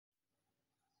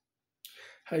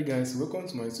Hi guys, welcome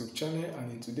to my YouTube channel,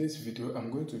 and in today's video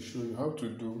I'm going to show you how to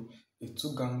do a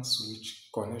two-gang switch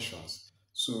connections.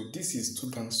 So this is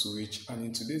two-gang switch, and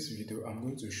in today's video I'm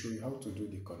going to show you how to do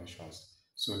the connections.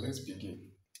 So let's begin.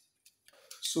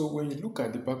 So when you look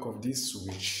at the back of this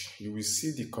switch, you will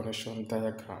see the connection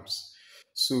diagrams.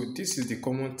 So this is the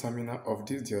common terminal of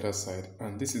the other side,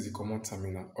 and this is the common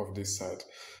terminal of this side.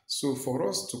 So for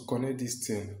us to connect this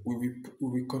thing, we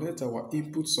will connect our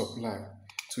input supply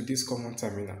to this common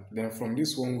terminal. Then from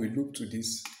this one, we look to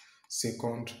this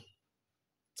second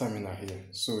terminal here.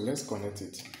 So let's connect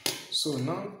it. So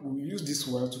now we use this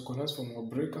wire to connect from our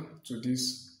breaker to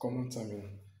this common terminal.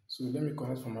 So let me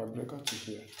connect from my breaker to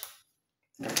here.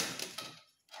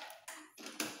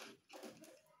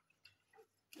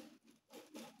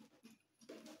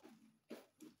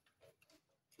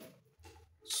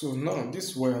 So now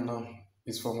this wire now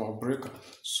is from our breaker.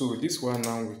 So this wire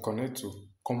now we connect to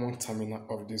common terminal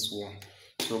of this one.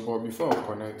 So but before I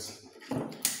connect,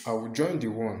 I will join the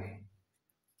one.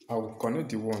 I will connect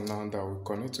the one now that will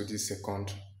connect to this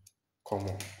second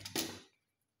common.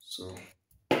 So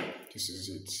this is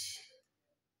it.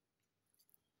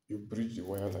 You bridge the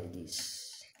wire like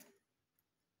this.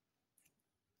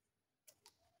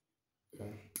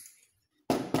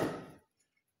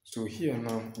 So here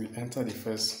now we enter the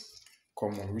first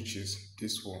common, which is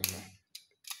this one now.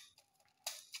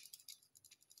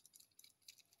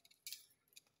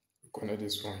 Connect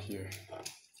this one here.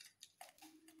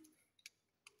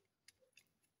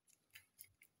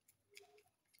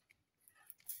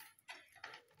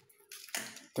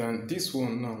 Then this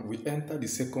one now we enter the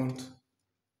second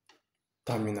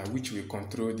terminal, which will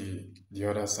control the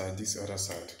other side, this other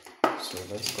side. So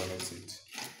let's connect it.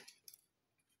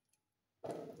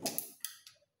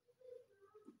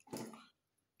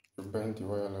 You bend the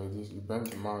wire like this, you bend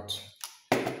the mouth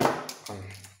and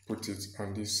put it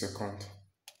on this second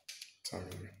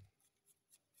terminal.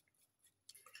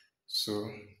 So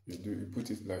you put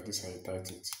it like this and you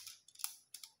tighten it.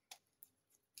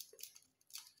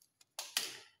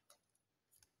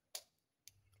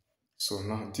 So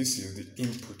now this is the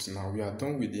input. Now we are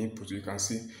done with the input. You can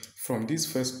see from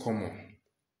this first common,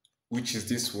 which is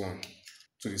this one,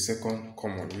 to the second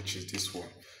common, which is this one.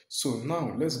 So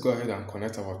now let's go ahead and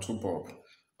connect our two bulb.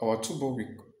 Our two bulb,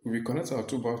 we connect our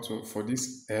two bulb for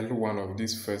this L1 of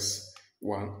this first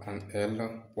one and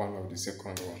L1 of the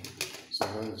second one. So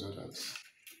let's do that.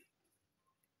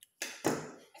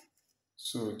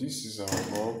 So this is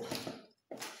our bulb.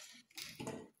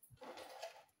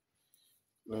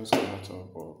 Let's connect our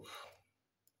bulb.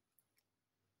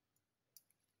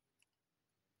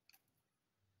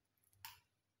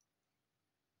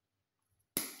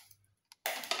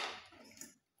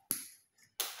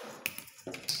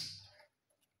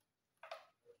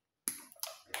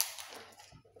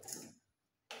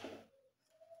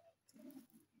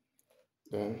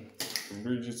 Then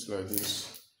bridge it like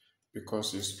this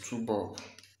because it's two bulb.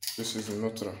 This is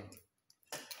neutral.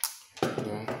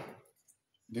 Then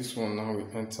this one now we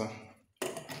enter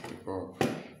the bulb.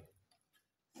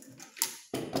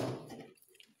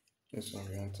 This one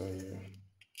we enter here.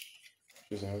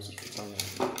 This one is the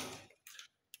terminal.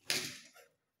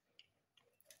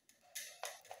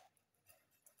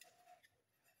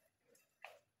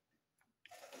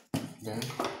 Then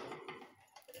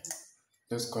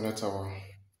let's connect our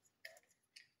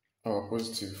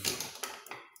positive.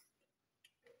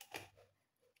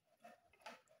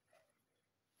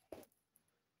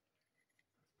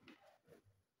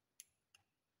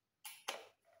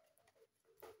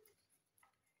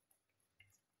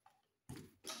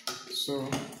 So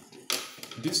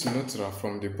this neutral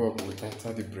from the bulb will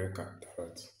enter the breaker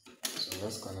direct. So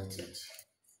let's connect it.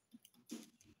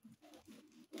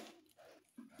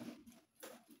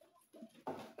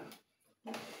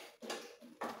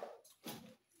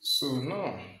 So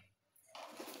now,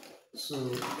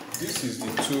 this is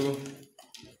the two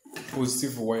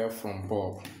positive wire from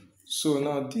bulb. So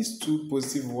now these two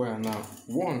positive wire now,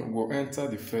 one will enter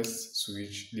the first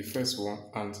switch, the first one,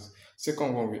 and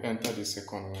second one will enter the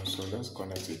second one. So let's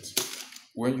connect it.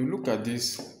 When you look at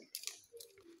this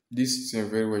thing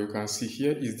very well, you can see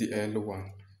here is the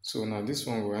L1. So now this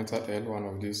one will enter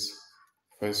L1 of this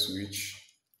first switch.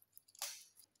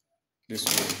 This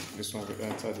one will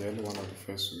enter the L1 of the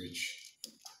first switch.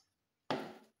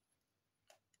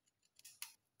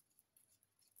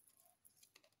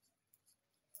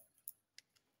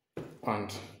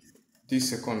 And this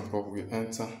second bulb will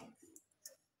enter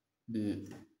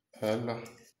the L1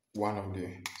 of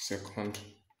the second.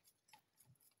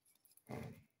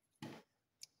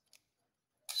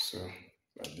 So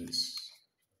like this.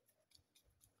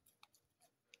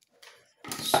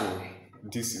 So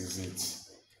this is it.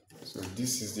 So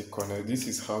this is the connect. This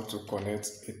is how to connect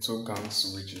a two-gang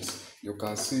switches. You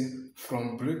can see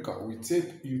from breaker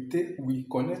we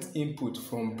connect input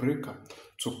from breaker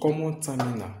to common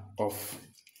terminal of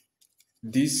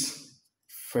this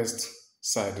first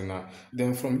side now.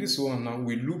 Then from this one now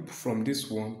we loop from this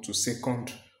one to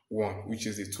second one, which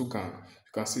is the two gang.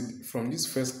 You can see from this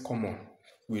first common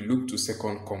we loop to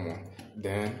second common.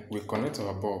 Then we connect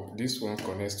our bulb. This one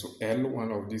connects to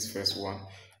L1 of this first one,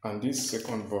 and this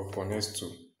second bulb connects to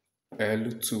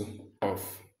L2 of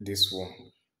this one.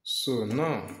 So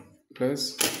now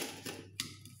let's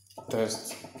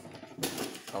test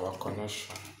our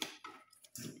connection.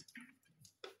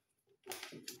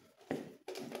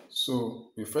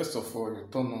 So we first of all you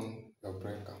turn on your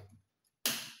breaker.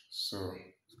 So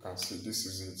you can see this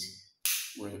is it.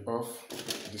 We off.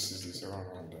 This is the second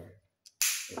one there.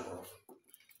 We off.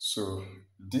 So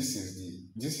this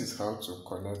is how to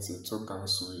connect a two-gang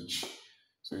switch.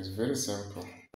 So it's very simple.